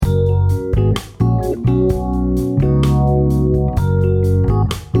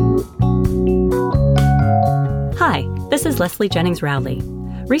Leslie Jennings Rowley.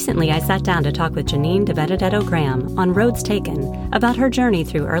 Recently, I sat down to talk with Janine DeBenedetto-Graham on Roads Taken about her journey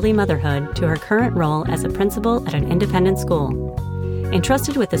through early motherhood to her current role as a principal at an independent school.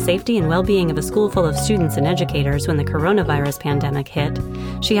 Entrusted with the safety and well-being of a school full of students and educators when the coronavirus pandemic hit,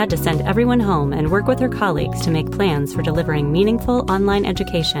 she had to send everyone home and work with her colleagues to make plans for delivering meaningful online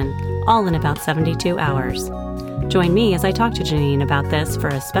education, all in about 72 hours. Join me as I talk to Janine about this for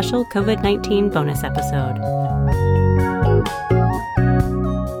a special COVID-19 bonus episode.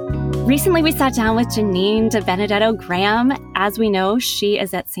 Recently, we sat down with Janine DeBenedetto-Graham. As we know, she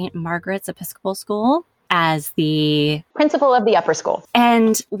is at St. Margaret's Episcopal School as the principal of the upper school.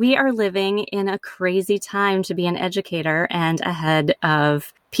 And we are living in a crazy time to be an educator and ahead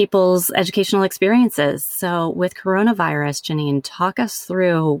of people's educational experiences. So with coronavirus, Janine, talk us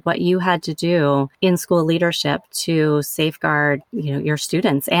through what you had to do in school leadership to safeguard, your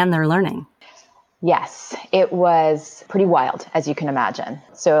students and their learning. Yes, it was pretty wild, as you can imagine.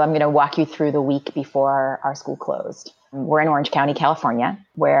 So I'm going to walk you through the week before our school closed. We're in Orange County, California,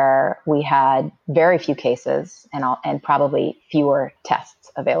 where we had very few cases and probably fewer tests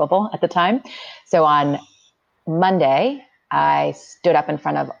available at the time. So on Monday, I stood up in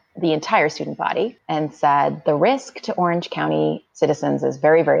front of the entire student body and said, the risk to Orange County citizens is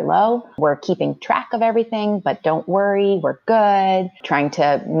very, very low. We're keeping track of everything, but don't worry, we're good. Trying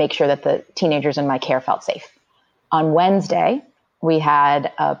to make sure that the teenagers in my care felt safe. On Wednesday, we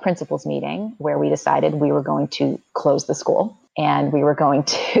had a principal's meeting where we decided we were going to close the school and we were going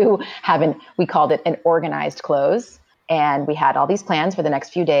to we called it an organized close. And we had all these plans for the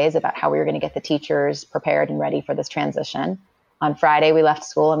next few days about how we were going to get the teachers prepared and ready for this transition. On Friday, we left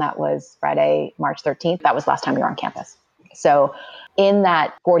school, and that was Friday, March 13th. That was the last time we were on campus. So in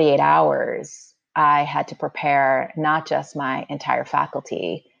that 48 hours, I had to prepare not just my entire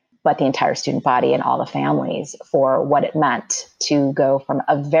faculty, but the entire student body and all the families for what it meant to go from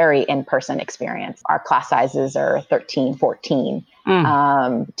a very in-person experience. Our class sizes are 13, 14,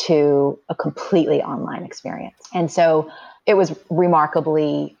 to a completely online experience. And so it was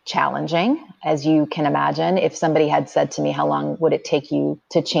remarkably challenging, as you can imagine. If somebody had said to me, how long would it take you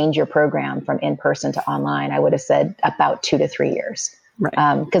to change your program from in-person to online? I would have said about 2 to 3 years.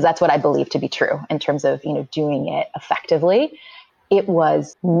 Right. Because that's what I believe to be true in terms of, doing it effectively. It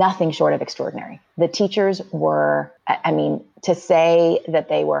was nothing short of extraordinary. The teachers were, to say that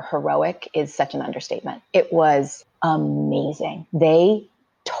they were heroic is such an understatement. It was amazing. They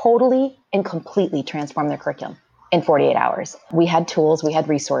totally and completely transformed their curriculum in 48 hours. We had tools, we had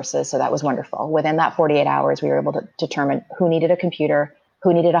resources, so that was wonderful. Within that 48 hours, we were able to determine who needed a computer,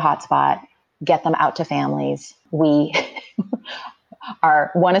 who needed a hotspot, get them out to families.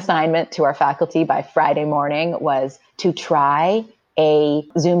 Our one assignment to our faculty by Friday morning was to try a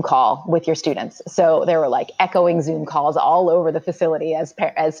Zoom call with your students. So there were like echoing Zoom calls all over the facility as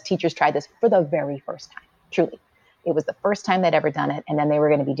teachers tried this for the very first time. Truly, it was the first time they'd ever done it. And then they were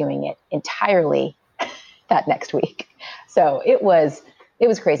going to be doing it entirely that next week. So it was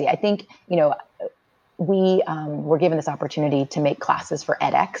crazy. I think, we were given this opportunity to make classes for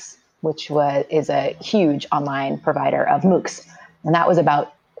edX, which is a huge online provider of MOOCs. And that was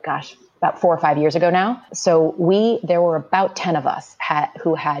about 4 or 5 years ago now. So there were about 10 of us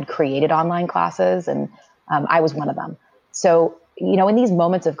who had created online classes, and I was one of them. So, in these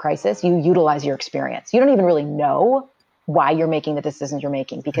moments of crisis, you utilize your experience. You don't even really know why you're making the decisions you're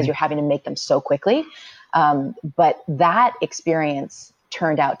making because you're having to make them so quickly. But that experience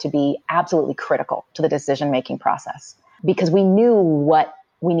turned out to be absolutely critical to the decision-making process because we knew what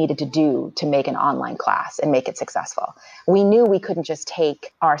we needed to do to make an online class and make it successful. We knew we couldn't just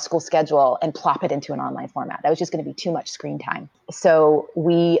take our school schedule and plop it into an online format. That was just going to be too much screen time. So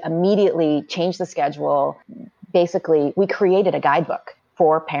we immediately changed the schedule. Basically, we created a guidebook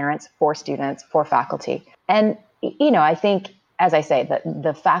for parents, for students, for faculty. And, I think, as I say,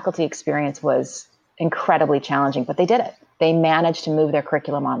 the faculty experience was incredibly challenging, but they did it. They managed to move their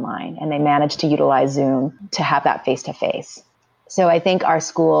curriculum online and they managed to utilize Zoom to have that face-to-face. So I think our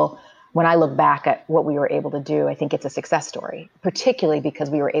school, when I look back at what we were able to do, I think it's a success story, particularly because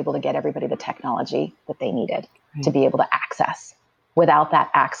we were able to get everybody the technology that they needed to be able to access. Without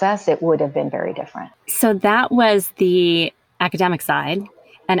that access, it would have been very different. So that was the academic side.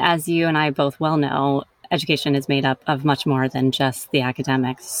 And as you and I both well know, education is made up of much more than just the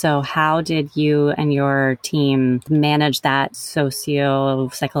academics. So how did you and your team manage that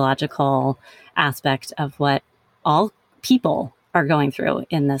socio-psychological aspect of what all people are going through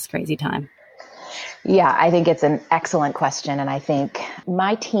in this crazy time? Yeah, I think it's an excellent question. And I think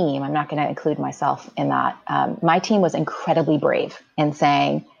my team, I'm not going to include myself in that, my team was incredibly brave in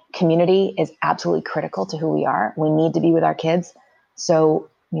saying, community is absolutely critical to who we are. We need to be with our kids. So,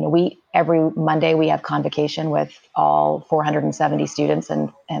 every Monday we have convocation with all 470 students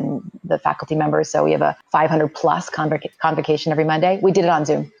and the faculty members. So we have a 500 plus convocation every Monday. We did it on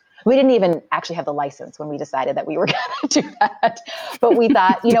Zoom. We didn't even actually have the license when we decided that we were going to do that. But we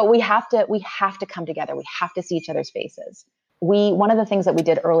thought, we have to come together. We have to see each other's faces. One of the things that we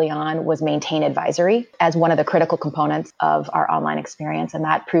did early on was maintain advisory as one of the critical components of our online experience. And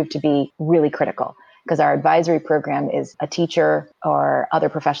that proved to be really critical because our advisory program is a teacher or other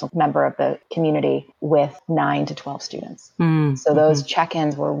professional member of the community with 9 to 12 students. So those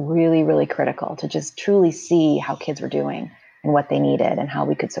check-ins were really, really critical to just truly see how kids were doing and what they needed and how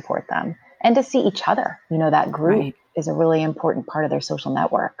we could support them. And to see each other, that group is a really important part of their social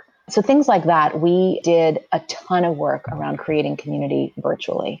network. So things like that, we did a ton of work around creating community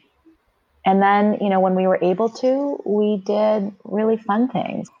virtually. And then, when we were able to, we did really fun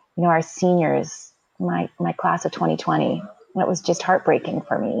things. Our seniors, my class of 2020, it was just heartbreaking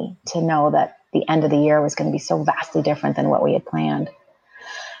for me to know that the end of the year was going to be so vastly different than what we had planned.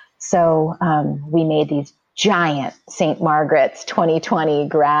 So we made these giant St. Margaret's 2020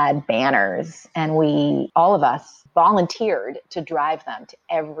 grad banners, and all of us volunteered to drive them to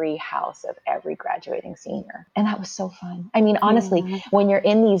every house of every graduating senior. And that was so fun. I mean, honestly, when you're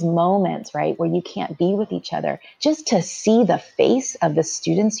in these moments, right, where you can't be with each other, just to see the face of the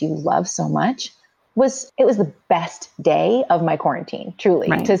students you love so much was the best day of my quarantine, truly,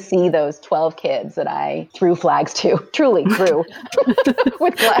 to see those 12 kids that I threw flags to, truly threw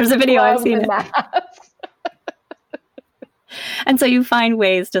with flags. There's a video I've seen. And so you find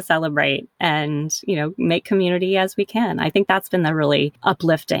ways to celebrate and, make community as we can. I think that's been the really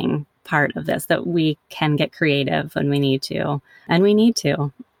uplifting part of this, that we can get creative when we need to, and we need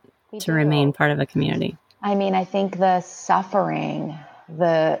to remain part of a community. I mean, I think the suffering,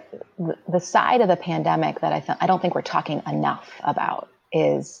 the side of the pandemic that I don't think we're talking enough about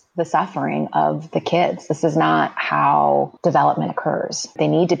is the suffering of the kids. This is not how development occurs. They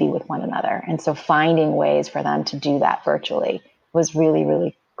need to be with one another. And so finding ways for them to do that virtually was really,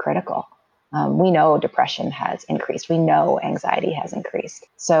 really critical. We know depression has increased. We know anxiety has increased.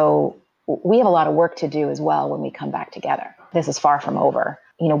 So we have a lot of work to do as well when we come back together. This is far from over.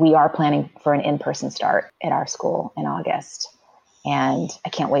 We are planning for an in-person start at our school in August. And I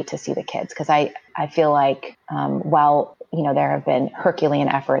can't wait to see the kids because I feel like while there have been Herculean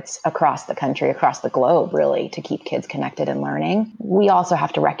efforts across the country, across the globe, really, to keep kids connected and learning, we also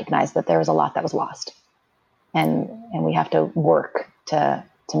have to recognize that there was a lot that was lost. And we have to work to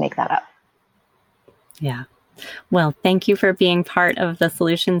make that up. Yeah. Well, thank you for being part of the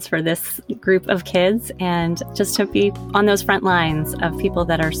solutions for this group of kids and just to be on those front lines of people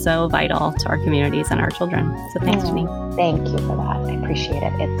that are so vital to our communities and our children. So thanks, Janine. Thank you for that. I appreciate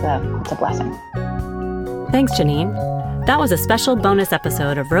it. It's a blessing. Thanks, Janine. That was a special bonus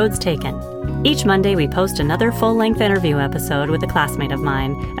episode of Roads Taken. Each Monday, we post another full-length interview episode with a classmate of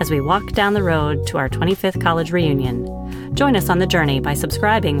mine as we walk down the road to our 25th college reunion. Join us on the journey by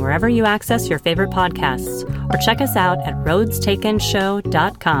subscribing wherever you access your favorite podcasts or check us out at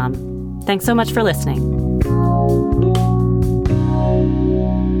roadstakenshow.com. Thanks so much for listening.